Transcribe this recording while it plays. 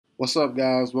What's up,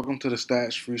 guys? Welcome to the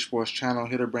Stats Free Sports channel.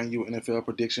 Here to bring you an NFL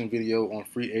prediction video on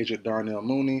free agent Darnell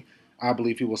Mooney. I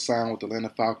believe he will sign with the Atlanta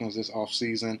Falcons this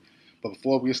offseason. But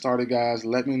before we get started, guys,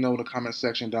 let me know in the comment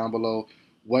section down below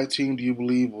what team do you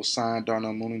believe will sign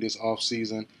Darnell Mooney this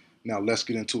offseason. Now, let's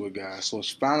get into it, guys. So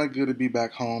it's finally good to be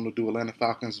back home to do Atlanta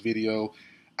Falcons video.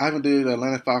 I haven't did an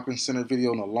Atlanta Falcons center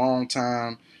video in a long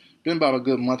time. Been about a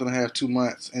good month and a half, 2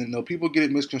 months. And people get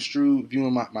it misconstrued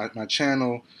viewing my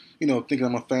channel, thinking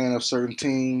I'm a fan of certain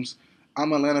teams.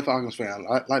 I'm an Atlanta Falcons fan.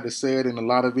 I like to say it in a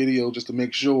lot of videos just to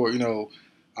make sure,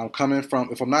 I'm coming from,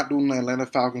 if I'm not doing an Atlanta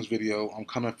Falcons video, I'm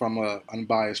coming from an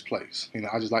unbiased place.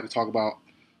 I just like to talk about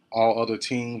all other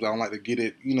teams. I don't like to get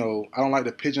it, I don't like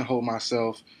to pigeonhole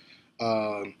myself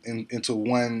into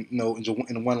one,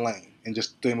 in one lane and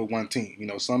just stay with one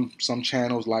team. Some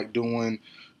channels like doing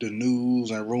the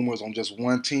news and rumors on just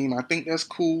one team. I think that's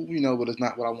cool, but it's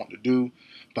not what I want to do.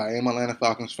 But I am an Atlanta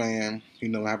Falcons fan. I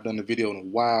haven't done the video in a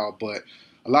while, but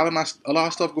a lot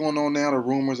of stuff going on now, the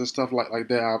rumors and stuff like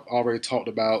that, I've already talked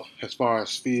about as far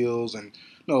as Fields and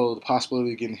the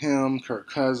possibility of getting him, Kirk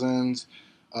Cousins,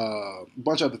 a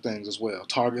bunch of other things as well,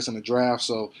 targets in the draft.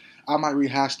 So I might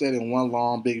rehash that in one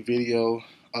long big video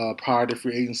prior to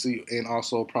free agency and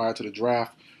also prior to the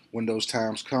draft when those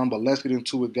times come. But let's get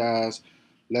into it, guys.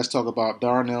 Let's talk about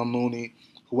Darnell Mooney,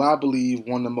 who I believe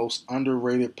one of the most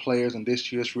underrated players in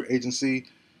this year's free agency.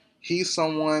 He's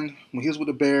someone, when he was with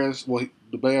the Bears,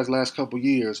 the Bears last couple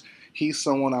years, he's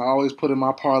someone I always put in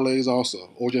my parlays also,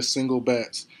 or just single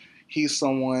bets. He's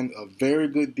someone, a very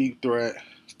good deep threat,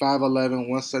 5'11",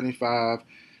 175,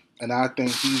 and I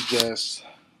think he just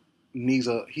needs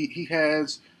he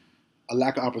has a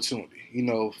lack of opportunity.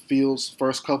 Fields'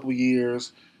 first couple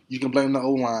years, you can blame the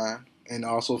O-line, and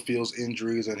also Fields'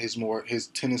 injuries and his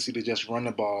tendency to just run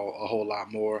the ball a whole lot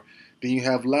more. Then you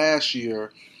have last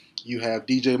year, you have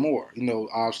DJ Moore,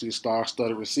 obviously a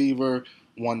star-studded receiver,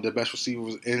 one of the best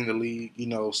receivers in the league,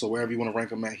 so wherever you want to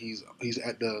rank him at, he's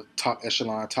at the top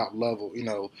echelon, top level,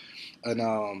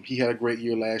 and he had a great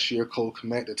year last year. Cole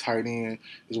Kmet, the tight end,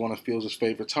 is one of Fields'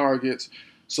 favorite targets.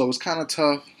 So it's kind of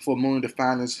tough for Mooney to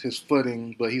find his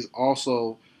footing, but he's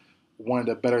also one of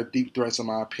the better deep threats in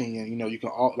my opinion. You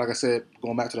can, like I said,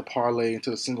 going back to the parlay and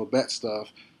to the single bet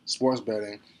stuff, sports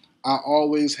betting, I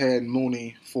always had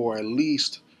Mooney for at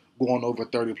least going over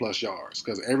 30-plus yards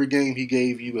because every game he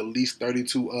gave you at least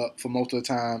 32 up for most of the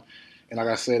time. And like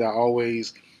I said,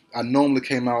 I normally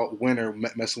came out winner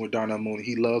messing with Darnell Mooney.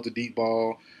 He loves the deep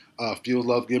ball. Fields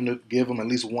loves give him at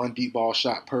least one deep ball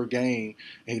shot per game,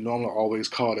 and he normally always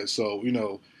caught it. So,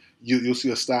 you'll see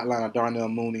a stat line of Darnell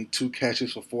Mooney, 2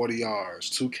 catches for 40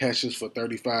 yards, 2 catches for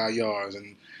 35 yards,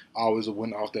 and always a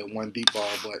win off that one deep ball.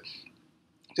 But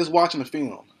just watching the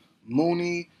film,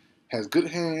 Mooney has good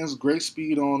hands, great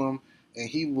speed on him, and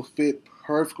he will fit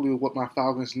perfectly with what my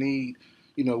Falcons need.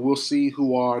 We'll see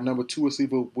who our number 2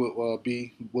 receiver will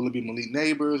be. Will it be Malik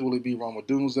Neighbors? Will it be Ron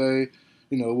Dunze?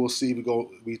 We'll see if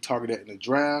we target that in the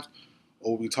draft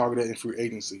or we target that in free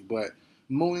agency. But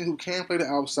Mooney, who can play the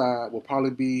outside, will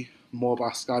probably be more of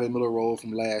our Scotty Miller role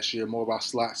from last year, more of our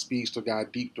slot speedster guy,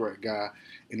 deep threat guy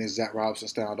in his Zach Robinson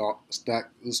style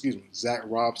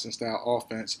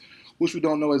offense, which we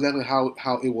don't know exactly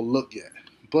how it will look yet.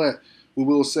 But we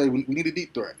will say we need a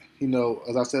deep threat.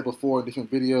 As I said before in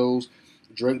different videos,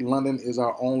 Drake London is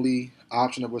our only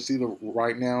option of receiver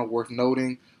right now, worth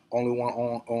noting. Only one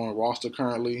on roster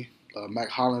currently. Mac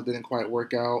Hollins didn't quite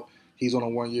work out. He's on a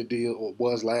one-year deal, or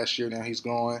was last year. Now he's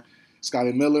gone.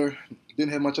 Scotty Miller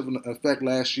didn't have much of an effect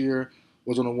last year.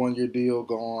 Was on a one-year deal,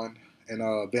 gone.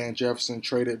 And Van Jefferson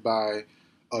traded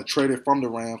from the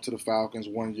Rams to the Falcons,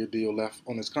 one-year deal left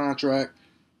on his contract.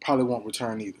 Probably won't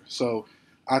return either. So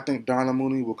I think Darnell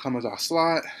Mooney will come as our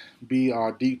slot, be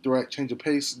our deep threat, change of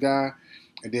pace guy,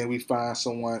 and then we find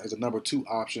someone as a number 2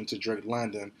 option to Drake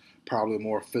London. Probably a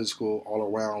more physical,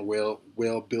 all-around,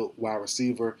 well-built wide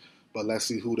receiver. But let's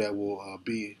see who that will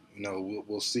be.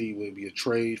 We'll see. Will it be a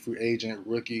trade, free agent,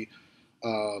 rookie?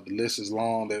 The list is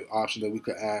long. The option that we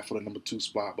could add for the number 2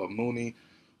 spot. But Mooney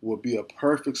will be a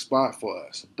perfect spot for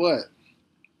us. But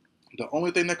the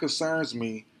only thing that concerns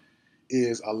me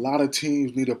is a lot of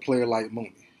teams need a player like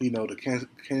Mooney. The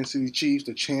Kansas City Chiefs,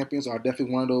 the champions, are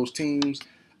definitely one of those teams.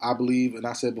 I believe, and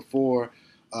I said before,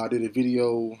 I did a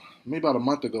video maybe about a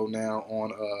month ago now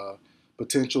on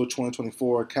potential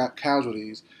 2024 cap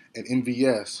casualties and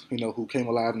MVS, who came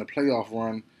alive in the playoff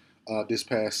run this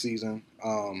past season.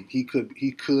 He could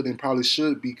and probably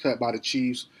should be cut by the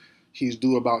Chiefs. He's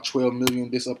due about $12 million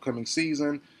this upcoming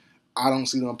season. I don't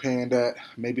see them paying that.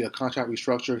 Maybe a contract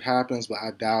restructure happens, but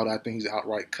I doubt it. I think he's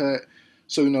outright cut.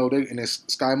 So, and if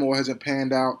Sky Moore hasn't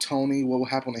panned out, Tony, what will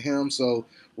happen to him? So,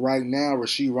 right now,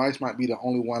 Rashee Rice might be the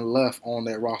only one left on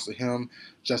that roster. Him,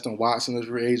 Justin Watson is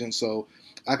free agent. So,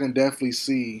 I can definitely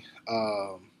see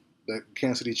the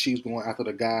Kansas City Chiefs going after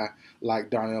the guy like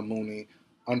Darnell Mooney,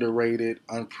 underrated,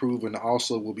 unproven,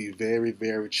 also will be very,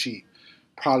 very cheap.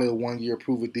 Probably a 1 year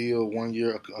prove it deal, 1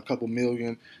 year, a couple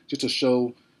million, just to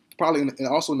show, probably, and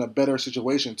also in a better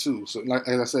situation too. So, like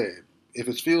as I said, if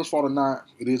it's Fields' fault or not,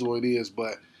 it is what it is.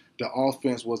 But the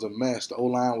offense was a mess. The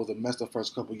O-line was a mess the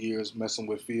first couple of years, messing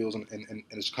with Fields and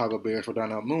the Chicago Bears for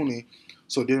Darnell Mooney.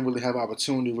 So it didn't really have an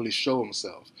opportunity to really show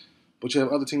himself. But you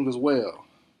have other teams as well.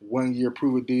 1 year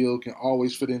prove it deal can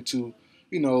always fit into,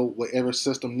 whatever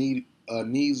system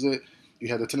needs it. You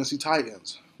have the Tennessee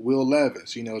Titans, Will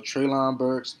Levis, Treylon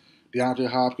Burks, DeAndre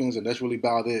Hopkins, and that's really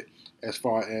about it as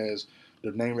far as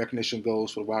the name recognition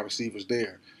goes for the wide receivers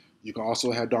there. You can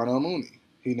also have Darnell Mooney,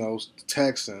 the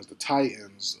Texans, the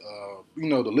Titans, the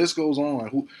list goes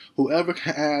on. Whoever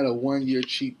can add a 1 year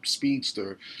cheap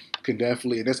speedster can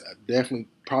definitely, and that's definitely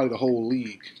probably the whole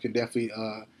league, can definitely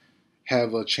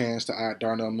have a chance to add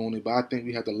Darnell Mooney. But I think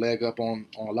we have the leg up on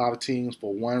a lot of teams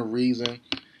for one reason,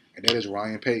 and that is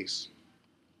Ryan Pace.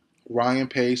 Ryan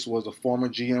Pace was a former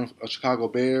GM of Chicago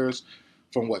Bears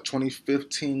from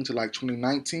 2015 to like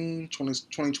 2019,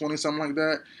 2020, something like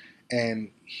that.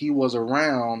 And he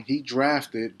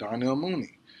drafted Darnell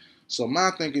Mooney. So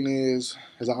my thinking is,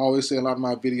 as I always say in a lot of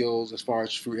my videos, as far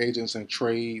as free agents and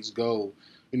trades go,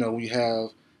 when you have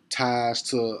ties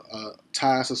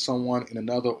to someone in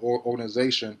another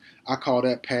organization, I call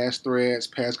that past threads,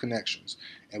 past connections,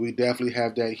 and we definitely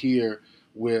have that here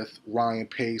with Ryan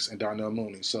Pace and Darnell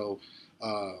Mooney. So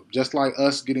just like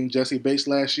us getting Jesse Bates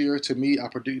last year, to me, I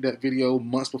predicted that video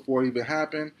months before it even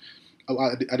happened.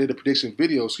 I did a prediction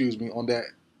video, on that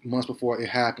months before it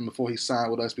happened, before he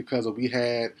signed with us, because we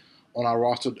had on our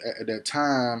roster at that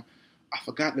time, I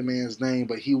forgot the man's name,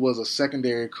 but he was a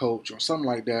secondary coach or something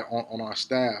like that on our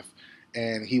staff.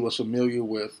 And he was with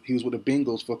the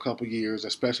Bengals for a couple years,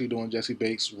 especially during Jesse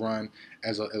Bates' run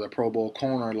as a Pro Bowl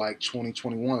corner, like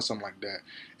 2021 or something like that.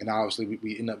 And obviously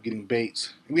we ended up getting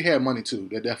Bates. And we had money too.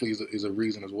 That definitely is a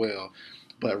reason as well.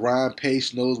 But Ryan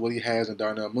Pace knows what he has in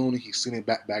Darnell Mooney. He's seen it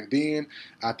back then.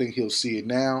 I think he'll see it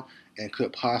now and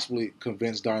could possibly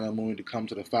convince Darnell Mooney to come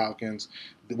to the Falcons,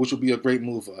 which would be a great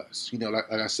move for us.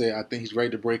 Like I said, I think he's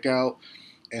ready to break out.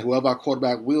 And whoever our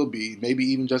quarterback will be, maybe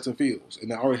even Justin Fields.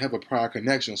 And they already have a prior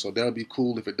connection, so that'll be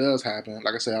cool if it does happen.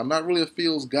 Like I said, I'm not really a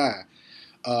Fields guy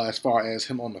as far as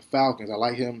him on the Falcons. I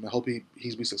like him. I hope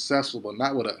he's be successful, but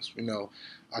not with us.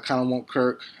 I kind of want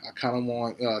Kirk. I kind of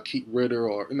want Keith Ritter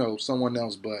or, someone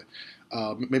else, but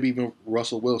maybe even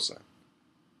Russell Wilson.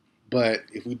 But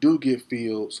if we do get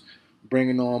Fields,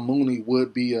 bringing on Mooney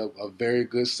would be a very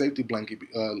good safety blanket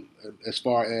as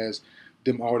far as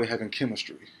them already having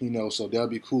chemistry, so they'll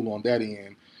be cool on that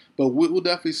end. But we'll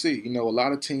definitely see. A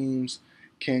lot of teams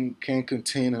can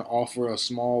contend and offer a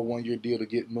small 1 year deal to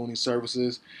get Mooney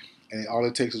services, and all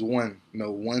it takes is one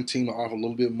team to offer a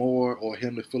little bit more or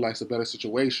him to feel like it's a better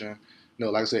situation.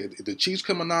 Like I said, if the Chiefs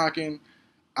come a knocking,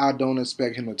 I don't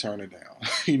expect him to turn it down.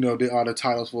 They are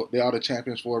the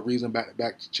champions for a reason,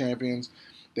 back to champions.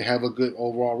 They have a good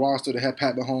overall roster. They have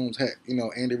Pat Mahomes, heck,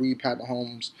 Andy Reid, Pat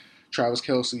Mahomes, Travis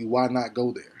Kelce. Why not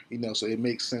go there? So it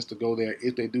makes sense to go there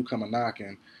if they do come a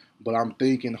knocking. But I'm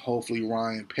thinking hopefully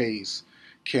Ryan Pace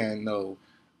can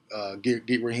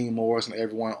get Raheem Morris and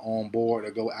everyone on board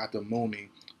to go after Mooney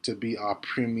to be our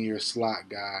premier slot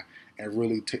guy and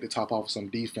really take the top off of some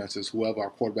defenses, whoever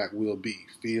our quarterback will be.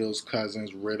 Fields,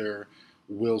 Cousins, Ritter,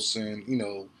 Wilson,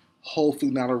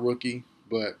 hopefully not a rookie,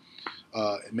 but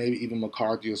maybe even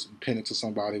McCarthy or Penix to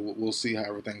somebody. We'll see how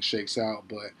everything shakes out.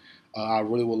 But I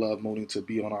really would love Mooney to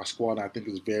be on our squad, and I think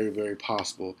it's very, very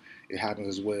possible it happens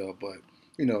as well. But,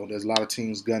 there's a lot of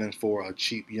teams gunning for a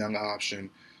cheap young option.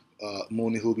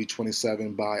 Mooney, who'll be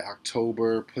 27 by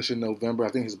October, pushing November. I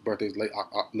think his birthday's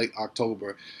late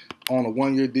October. On a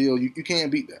 1 year deal, you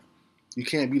can't beat that. You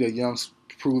can't beat a young,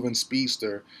 proven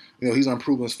speedster. He's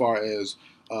unproven as far as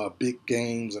big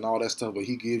games and all that stuff, but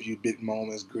he gives you big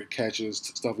moments, good catches,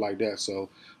 stuff like that. So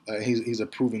he's a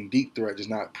proven deep threat, just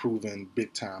not a proven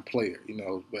big time player.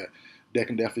 But that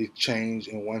can definitely change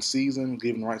in one season,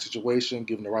 given the right situation,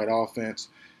 given the right offense.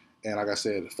 And like I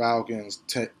said, the Falcons,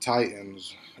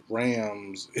 Titans,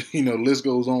 Rams, list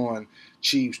goes on.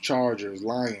 Chiefs, Chargers,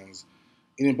 Lions.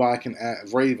 Anybody can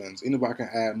add Ravens. Anybody can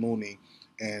add Mooney,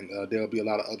 and there'll be a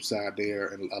lot of upside there,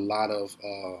 and a lot of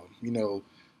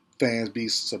fans be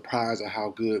surprised at how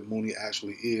good Mooney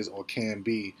actually is or can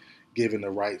be, given the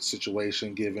right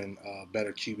situation, given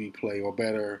better QB play or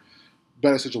better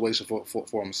better situation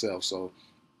for himself. So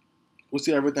we'll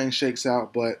see how everything shakes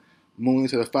out. But Mooney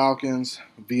to the Falcons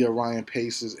via Ryan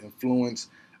Pace's influence,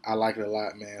 I like it a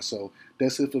lot, man. So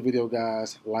that's it for the video,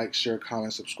 guys. Like, share,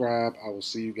 comment, subscribe. I will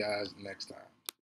see you guys next time.